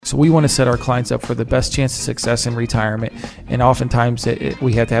So we want to set our clients up for the best chance of success in retirement. And oftentimes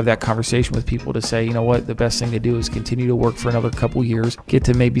we have to have that conversation with people to say, you know what, the best thing to do is continue to work for another couple years, get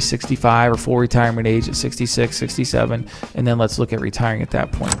to maybe 65 or full retirement age at 66, 67, and then let's look at retiring at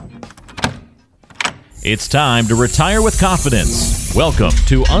that point. It's time to retire with confidence. Welcome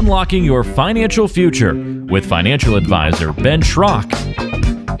to Unlocking Your Financial Future with financial advisor Ben Schrock.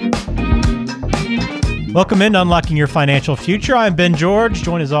 Welcome into Unlocking Your Financial Future. I'm Ben George,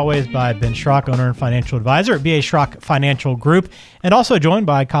 joined as always by Ben Schrock, owner and financial advisor at B.A. Schrock Financial Group, and also joined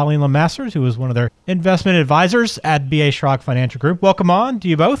by Colleen Lemasters, who is one of their investment advisors at B.A. Schrock Financial Group. Welcome on to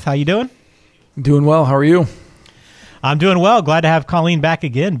you both. How you doing? Doing well. How are you? I'm doing well. Glad to have Colleen back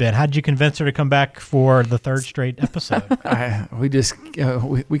again, Ben. How did you convince her to come back for the third straight episode? We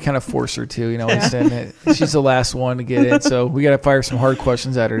kind of force her to, she's the last one to get in, so we got to fire some hard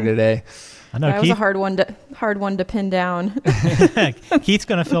questions at her today. I know that was a hard one to pin down. Keith's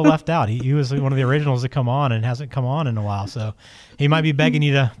going to feel left out. He was one of the originals to come on and hasn't come on in a while, so he might be begging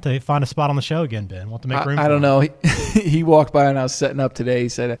you to find a spot on the show again, Ben. We'll have to make room for him. I don't know. He walked by and I was setting up today. I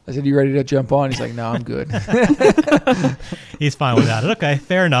said, you ready to jump on? He's like, no, I'm good. He's fine without it. Okay,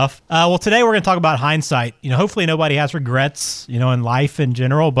 fair enough. Well, today we're going to talk about hindsight. Hopefully nobody has regrets, in life in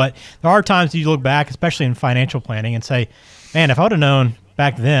general, but there are times you look back, especially in financial planning, and say, man, if I would have known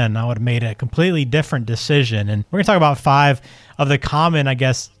back then, I would have made a completely different decision. And we're going to talk about 5 of the common,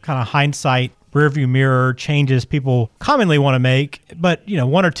 kind of hindsight, rearview mirror changes people commonly want to make. But,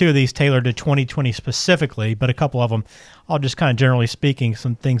 1 or 2 of these tailored to 2020 specifically, but a couple of them, all just kind of generally speaking,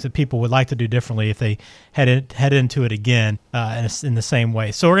 some things that people would like to do differently if they head into it again in the same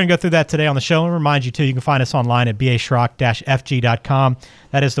way. So we're going to go through that today on the show. And remind you, too, you can find us online at baschrock-fg.com.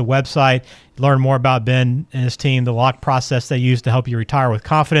 That is the website. Learn more about Ben and his team, the lock process they use to help you retire with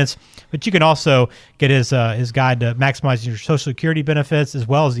confidence. But you can also get his guide to maximizing your Social Security benefits, as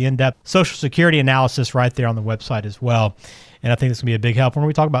well as the in-depth Social Security analysis right there on the website as well. And I think this is going to be a big help when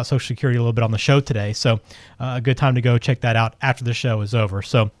we talk about Social Security a little bit on the show today. So a good time to go check that out after the show is over.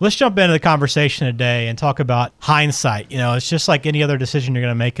 So let's jump into the conversation today and talk about hindsight. It's just like any other decision you're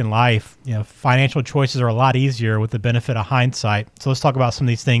going to make in life. Financial choices are a lot easier with the benefit of hindsight. So let's talk about some of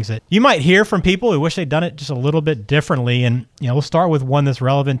these things that you might hear from people who wish they'd done it just a little bit differently. And, we'll start with one that's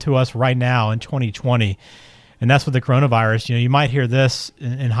relevant to us right now in 2020. And that's with the coronavirus. You might hear this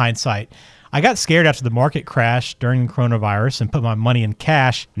in hindsight. I got scared after the market crashed during the coronavirus and put my money in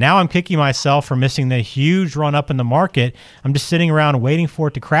cash. Now I'm kicking myself for missing the huge run up in the market. I'm just sitting around waiting for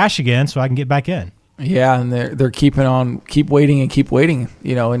it to crash again so I can get back in. Yeah, and they're keep waiting,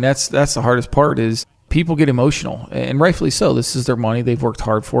 and that's the hardest part is people get emotional, and rightfully so. This is their money. They've worked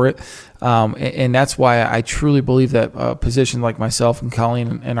hard for it. And that's why I truly believe that a position like myself and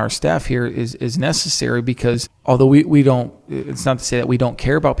Colleen and our staff here is necessary, because although we don't, it's not to say that we don't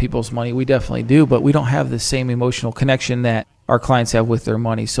care about people's money, we definitely do, but we don't have the same emotional connection that our clients have with their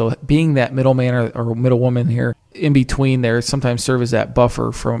money. So being that middleman or middlewoman here in between there sometimes serve as that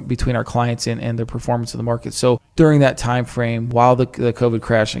buffer from between our clients and the performance of the market. So during that time frame, while the COVID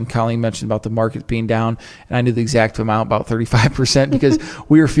crash, and Colleen mentioned about the market being down, and I knew the exact amount, about 35%, because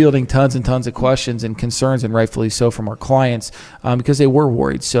we were fielding tons and tons of questions and concerns, and rightfully so, from our clients because they were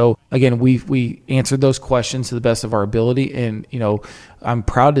worried. So again, we answered those questions to the best of our ability, and I'm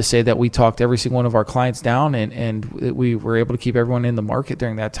proud to say that we talked every single one of our clients down, and we were able to keep everyone in the market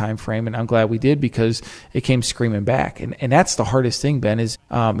during that time frame. And I'm glad we did, because it came screaming back. And that's the hardest thing, Ben, is,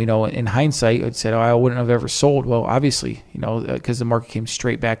 in hindsight, I'd said, I wouldn't have ever sold. Well, obviously, because the market came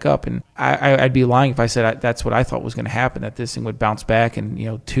straight back up. And I'd be lying if I said that's what I thought was going to happen, that this thing would bounce back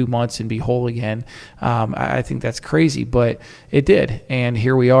in, 2 months and be whole again. I think that's crazy, but it did. And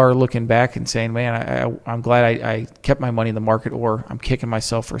here we are looking back and saying, man, I'm glad I kept my money in the market, or I'm kicking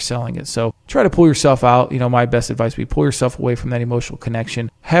myself for selling it. So try to pull yourself out. My best advice would be pull yourself away from that emotional connection.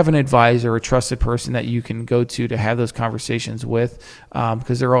 Have an advisor, a trusted person that you can go to have those conversations with,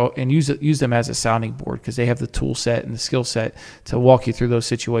 because they're all, and use them as a sounding board, because they have the tool set and the skill set to walk you through those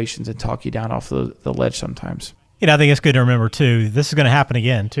situations and talk you down off the ledge sometimes. I think it's good to remember too, this is going to happen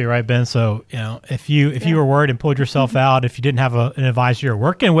again too, right, Ben? So, if you were worried and pulled yourself out, if you didn't have an advisor you're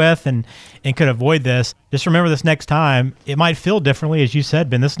working with and could avoid this, just remember this next time. It might feel differently, as you said,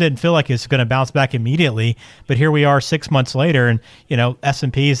 Ben. This didn't feel like it's going to bounce back immediately, but here we are 6 months later, and,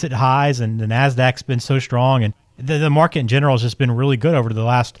 S&P's at highs, and the NASDAQ's been so strong, and the market in general has just been really good over the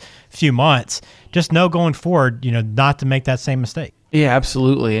last few months. Just know going forward, not to make that same mistake. Yeah,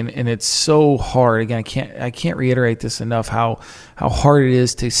 absolutely. And it's so hard. Again, I can't reiterate this enough, how hard it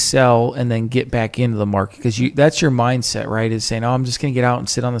is to sell and then get back into the market, because that's your mindset, right? Is saying, I'm just going to get out and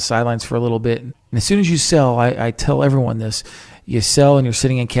sit on the sidelines for a little bit. And as soon as you sell, I tell everyone this, you sell and you're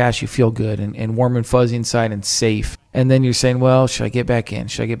sitting in cash, you feel good and warm and fuzzy inside and safe. And then you're saying, well, should I get back in?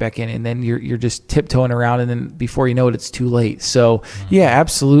 Should I get back in? And then you're just tiptoeing around, and then before you know it, it's too late. So yeah,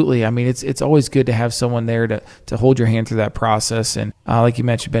 absolutely. I mean, it's always good to have someone there to hold your hand through that process. And like you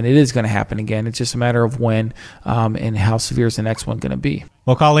mentioned, Ben, it is going to happen again. It's just a matter of when and how severe is the next one going to be.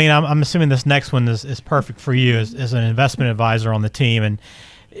 Well, Colleen, I'm assuming this next one is perfect for you as an investment advisor on the team. And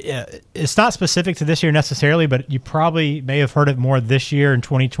it's not specific to this year necessarily, but you probably may have heard it more this year in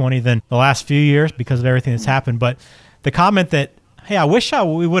 2020 than the last few years because of everything that's happened. But the comment that, hey, I wish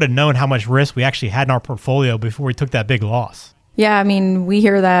we would have known how much risk we actually had in our portfolio before we took that big loss. Yeah, I mean, we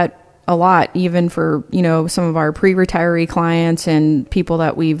hear that a lot, even for, some of our pre-retiree clients and people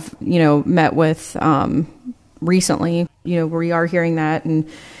that we've, met with recently. We are hearing that, and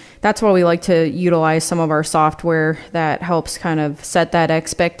that's why we like to utilize some of our software that helps kind of set that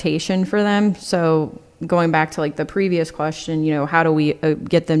expectation for them. So going back to like the previous question, how do we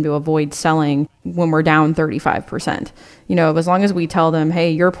get them to avoid selling when we're down 35%? As long as we tell them,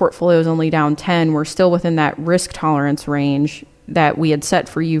 hey, your portfolio is only down 10, we're still within that risk tolerance range that we had set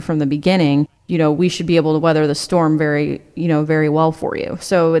for you from the beginning, we should be able to weather the storm very well for you.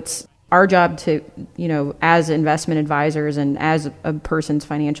 So it's our job to, as investment advisors and as a person's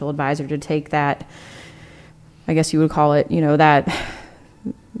financial advisor, to take that, I guess you would call it,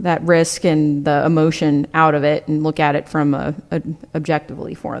 that risk and the emotion out of it and look at it from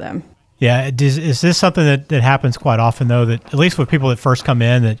objectively for them. Yeah. Is this something that happens quite often, though, that at least with people that first come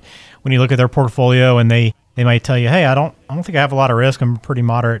in, that when you look at their portfolio and they might tell you, hey, I don't think I have a lot of risk. I'm a pretty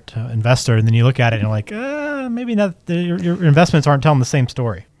moderate investor. And then you look at it and you're like, maybe not. Your investments aren't telling the same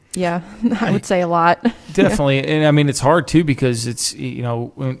story. Yeah, I would say a lot. Definitely. And I mean, it's hard too, because it's,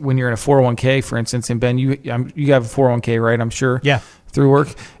 when you're in a 401k, for instance, and Ben, you have a 401k, right? I'm sure. Yeah. Through work.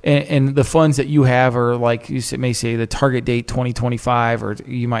 And the funds that you have are like, may say the target date 2025, or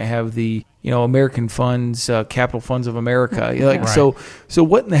you might have the, American funds, Capital Funds of America. Right. So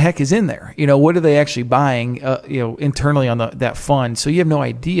what in the heck is in there? What are they actually buying, internally on that fund? So you have no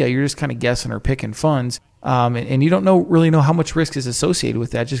idea. You're just kind of guessing or picking funds. And you don't really know how much risk is associated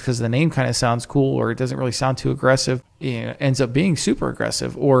with that, just because the name kind of sounds cool, or it doesn't really sound too aggressive. Ends up being super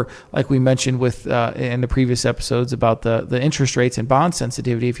aggressive. Or like we mentioned with in the previous episodes about the interest rates and bond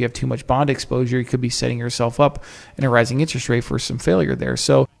sensitivity, if you have too much bond exposure, you could be setting yourself up in a rising interest rate for some failure there.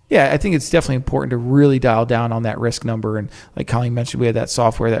 So yeah, I think it's definitely important to really dial down on that risk number. And like Colleen mentioned, we have that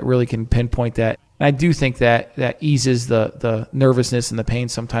software that really can pinpoint that. And I do think that eases the nervousness and the pain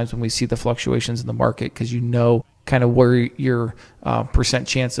sometimes when we see the fluctuations in the market, because kind of where your percent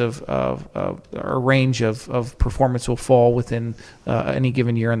chance of or range of performance will fall within any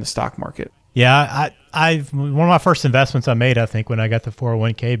given year in the stock market. Yeah, I've one of my first investments I made, I think, when I got the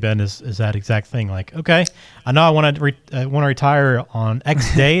 401k, Ben, is that exact thing. Like, okay, I know I want to retire on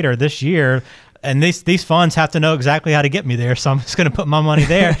X date or this year. And these funds have to know exactly how to get me there, so I'm just going to put my money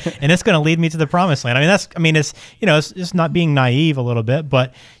there, and it's going to lead me to the promised land. It's not being naive a little bit,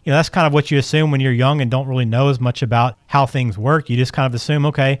 but that's kind of what you assume when you're young and don't really know as much about how things work. You just kind of assume,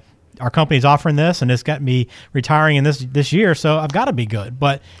 okay, our company's offering this, and it's got me retiring in this year, so I've got to be good.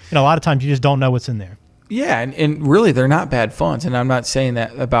 But a lot of times you just don't know what's in there. Yeah, and really they're not bad funds, and I'm not saying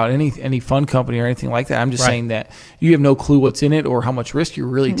that about any fund company or anything like that. I'm just saying that you have no clue what's in it or how much risk you're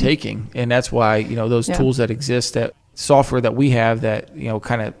really taking, and that's why those tools that exist, that software that we have, that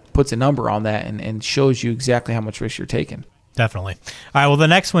kind of puts a number on that and shows you exactly how much risk you're taking. Definitely. All right, well, the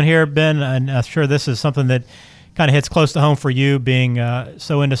next one here, Ben, and I'm sure this is something that kind of hits close to home for you, being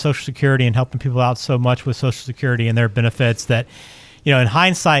so into Social Security and helping people out so much with Social Security and their benefits, that in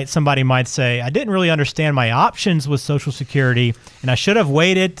hindsight, somebody might say, I didn't really understand my options with Social Security, and I should have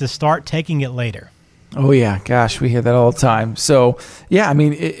waited to start taking it later. Oh, yeah. Gosh, we hear that all the time. So, yeah, I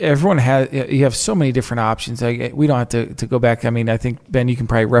mean, everyone you have so many different options. We don't have to go back. I mean, I think, Ben, you can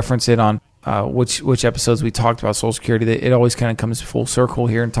probably reference it on which episodes we talked about Social Security. That it always kind of comes full circle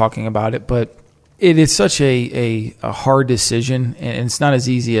here in talking about it. But it is such a hard decision, and it's not as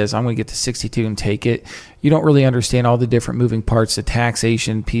easy as I'm going to get to 62 and take it. You don't really understand all the different moving parts, the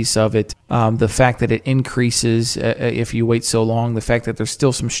taxation piece of it, the fact that it increases if you wait so long, the fact that there's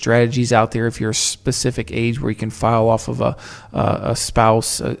still some strategies out there if you're a specific age where you can file off of a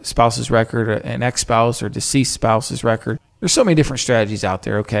spouse's record, or an ex-spouse or deceased spouse's record. There's so many different strategies out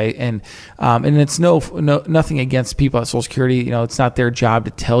there, okay? And it's nothing against people at Social Security. It's not their job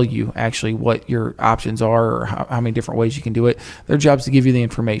to tell you actually what your options are or how many different ways you can do it. Their job is to give you the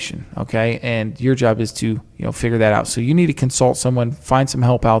information, okay? And your job is to figure that out. So you need to consult someone, find some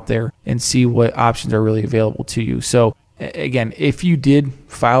help out there, and see what options are really available to you. So Again, if you did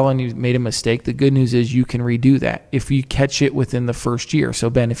file and you made a mistake, the good news is you can redo that if you catch it within the first year. So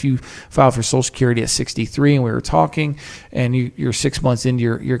Ben, if you filed for Social Security at 63 and we were talking and you're 6 months into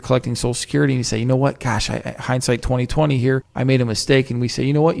you're collecting Social Security and you say, you know what, gosh, hindsight 2020 here, I made a mistake. And we say,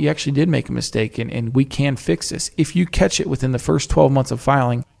 you know what, you actually did make a mistake and we can fix this. If you catch it within the first 12 months of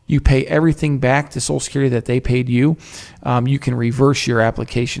filing, you pay everything back to Social Security that they paid you. You can reverse your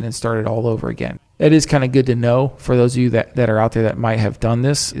application and start it all over again. That is kind of good to know for those of you that are out there that might have done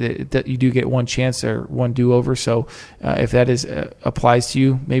this, that you do get one chance or one do-over. So if that applies to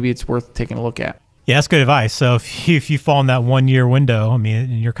you, maybe it's worth taking a look at. Yeah, that's good advice. So if you fall in that 1 year window, I mean,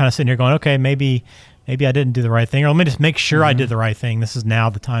 you're kind of sitting here going, okay, maybe I didn't do the right thing, or let me just make sure I did the right thing. This is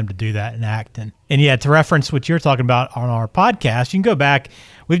now the time to do that and act. And yeah, to reference what you're talking about on our podcast, you can go back.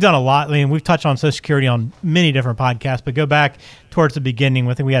 We've done a lot. I mean, we've touched on Social Security on many different podcasts, but go back towards the beginning.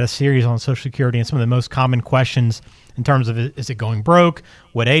 I think we had a series on Social Security and some of the most common questions in terms of, is it going broke?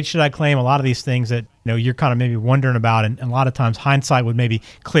 What age should I claim? A lot of these things that you're kind of maybe wondering about, and a lot of times hindsight would maybe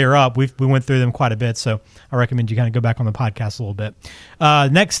clear up. We went through them quite a bit, so I recommend you kind of go back on the podcast a little bit.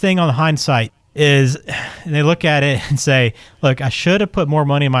 Next thing on the hindsight is they look at it and say, look, I should have put more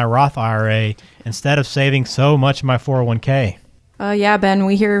money in my Roth IRA instead of saving so much in my 401k. Yeah, Ben,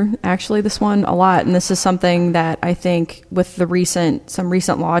 we hear actually this one a lot. And this is something that I think with some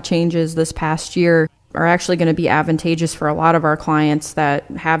recent law changes this past year are actually going to be advantageous for a lot of our clients that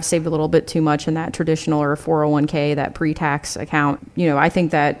have saved a little bit too much in that traditional or 401k, that pre-tax account. I think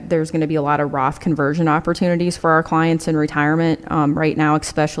that there's going to be a lot of Roth conversion opportunities for our clients in retirement right now,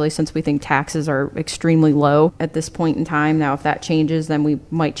 especially since we think taxes are extremely low at this point in time. Now, if that changes, then we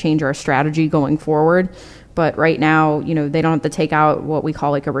might change our strategy going forward. But right now, they don't have to take out what we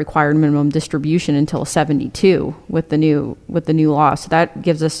call like a required minimum distribution until 72 with the new law. So that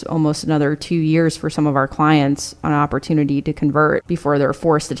gives us almost another 2 years for some of our clients an opportunity to convert before they're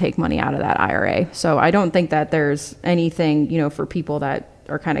forced to take money out of that IRA. So I don't think that there's anything, for people that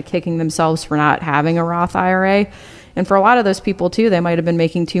are kind of kicking themselves for not having a Roth IRA. And for a lot of those people too, they might have been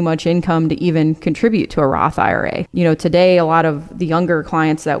making too much income to even contribute to a Roth IRA. Today, a lot of the younger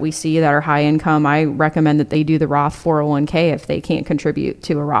clients that we see that are high income, I recommend that they do the Roth 401k if they can't contribute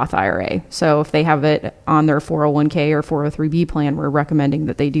to a Roth IRA. So if they have it on their 401k or 403b plan, we're recommending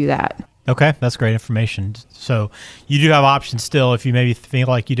that they do that. Okay, that's great information. So you do have options still. If you maybe feel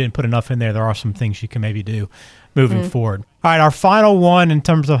like you didn't put enough in there, there are some things you can maybe do moving forward. All right, our final one in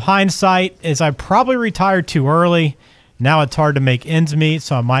terms of hindsight is I probably retired too early. Now it's hard to make ends meet,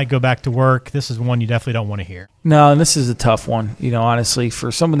 so I might go back to work. This is one you definitely don't want to hear. No, and this is a tough one, honestly,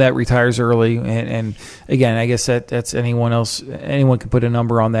 for someone that retires early. And again, I guess that's anyone can put a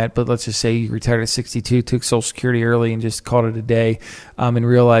number on that. But let's just say you retired at 62, took Social Security early and just called it a day and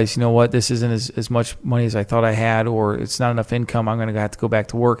realized, this isn't as much money as I thought I had, or it's not enough income. I'm going to have to go back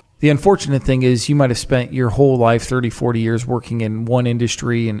to work. The unfortunate thing is you might have spent your whole life, 30, 40 years working in one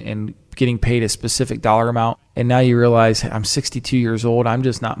industry and getting paid a specific dollar amount. And now you realize I'm 62 years old. I'm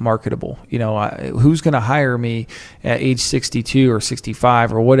just not marketable. Who's going to hire me at age 62 or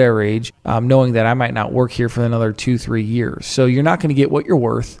 65 or whatever age, knowing that I might not work here for another 2-3 years. So you're not going to get what you're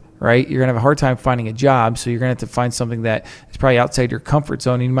worth, right? You're going to have a hard time finding a job. So you're going to have to find something that is probably outside your comfort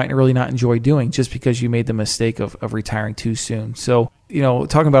zone and you might really not enjoy doing just because you made the mistake of retiring too soon. So,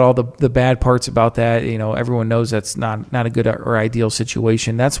 talking about all the bad parts about that, everyone knows that's not a good or ideal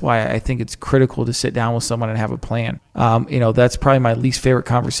situation. That's why I think it's critical to sit down with someone and have a plan. That's probably my least favorite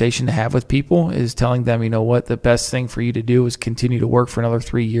conversation to have with people is telling them, what the best thing for you to do is continue to work for another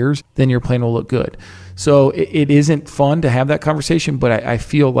 3 years, then your plan will look good. So it isn't fun to have that conversation, but I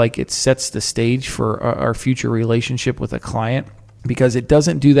feel like it sets the stage for our future relationship with a client. Because it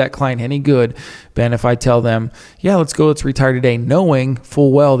doesn't do that client any good, Ben, if I tell them, yeah, let's retire today, knowing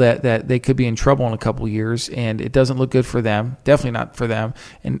full well that they could be in trouble in a couple of years, and it doesn't look good for them, definitely not for them,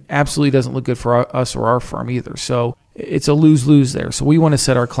 and absolutely doesn't look good for us or our firm either. So it's a lose-lose there. So we want to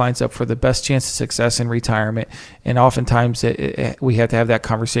set our clients up for the best chance of success in retirement. And oftentimes we have to have that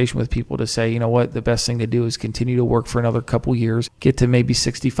conversation with people to say, what, the best thing to do is continue to work for another couple years, get to maybe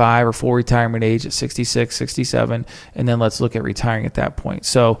 65 or full retirement age at 66, 67, and then let's look at retiring at that point.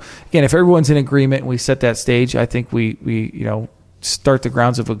 So again, if everyone's in agreement and we set that stage, I think we start the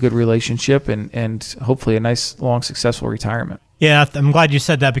grounds of a good relationship and hopefully a nice, long, successful retirement. Yeah, I'm glad you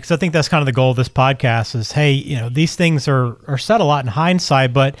said that because I think that's kind of the goal of this podcast is, hey, these things are said a lot in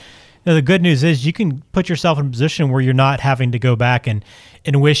hindsight, but the good news is you can put yourself in a position where you're not having to go back and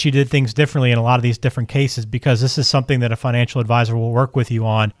wish you did things differently in a lot of these different cases because this is something that a financial advisor will work with you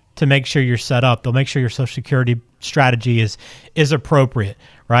on to make sure you're set up. They'll make sure your Social Security strategy is appropriate,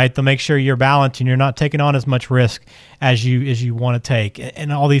 right? They'll make sure you're balanced and you're not taking on as much risk as you want to take,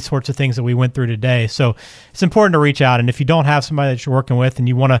 and all these sorts of things that we went through today. So it's important to reach out. And if you don't have somebody that you're working with and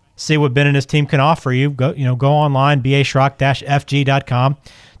you want to see what Ben and his team can offer you, go online, baschrock-fg.com.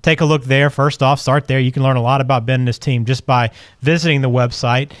 Take a look there. First off, start there. You can learn a lot about Ben and his team just by visiting the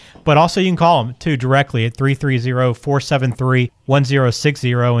website. But also you can call them too directly at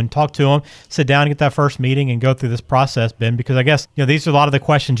 330-473-1060 and talk to them. Sit down and get that first meeting and go through this process, Ben, because I guess these are a lot of the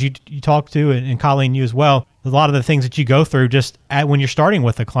questions you talk to, and Colleen, you as well. A lot of the things that you go through just when you're starting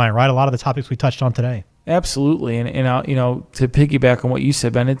with a client, right? A lot of the topics we touched on today. Absolutely, and to piggyback on what you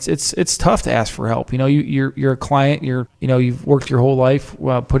said, Ben, it's tough to ask for help. You're a client. You've worked your whole life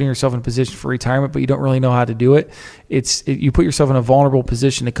putting yourself in a position for retirement, but you don't really know how to do it. You put yourself in a vulnerable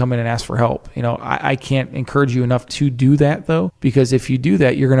position to come in and ask for help. I can't encourage you enough to do that, though, because if you do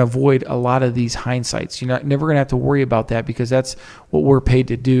that, you're going to avoid a lot of these hindsights. You're never going to have to worry about that, because that's what we're paid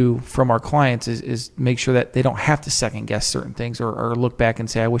to do from our clients is make sure that they don't have to second guess certain things or look back and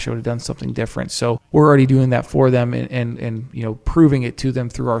say, I wish I would have done something different. So we're already doing that for them and proving it to them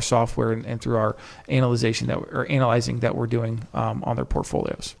through our software and through our analyzing that we're doing on their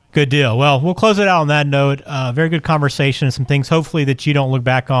portfolios. Good deal. Well, we'll close it out on that note. Very good conversation and some things hopefully that you don't look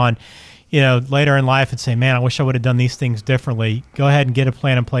back on later in life and say, man, I wish I would have done these things differently. Go ahead and get a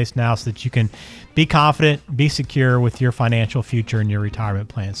plan in place now so that you can be confident, be secure with your financial future and your retirement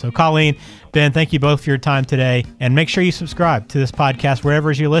plan. So Colleen, Ben, thank you both for your time today. And make sure you subscribe to this podcast wherever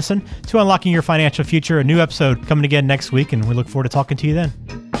as you listen to Unlocking Your Financial Future. A new episode coming again next week, and we look forward to talking to you then.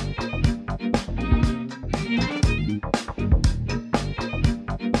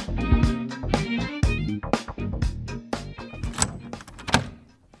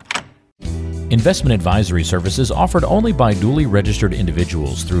 Investment advisory services offered only by duly registered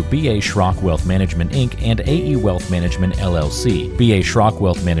individuals through B.A. Schrock Wealth Management, Inc. and A.E. Wealth Management, LLC. B.A. Schrock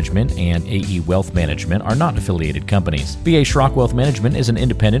Wealth Management and A.E. Wealth Management are not affiliated companies. B.A. Schrock Wealth Management is an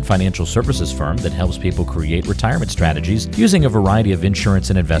independent financial services firm that helps people create retirement strategies using a variety of insurance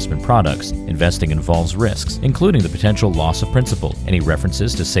and investment products. Investing involves risks, including the potential loss of principal. Any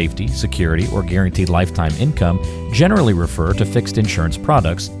references to safety, security, or guaranteed lifetime income generally refer to fixed insurance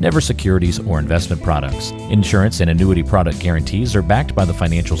products, never securities or investment products. Insurance and annuity product guarantees are backed by the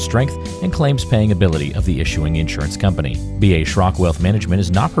financial strength and claims-paying ability of the issuing insurance company. B.A. Schrock Wealth Management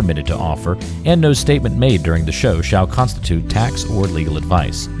is not permitted to offer, and no statement made during the show shall constitute tax or legal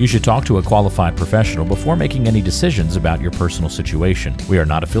advice. You should talk to a qualified professional before making any decisions about your personal situation. We are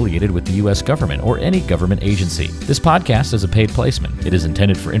not affiliated with the U.S. government or any government agency. This podcast is a paid placement. It is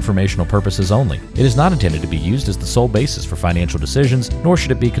intended for informational purposes only. It is not intended to be used as the sole basis for financial decisions, nor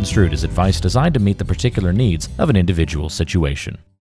should it be construed as advice designed to meet the particular needs of an individual situation.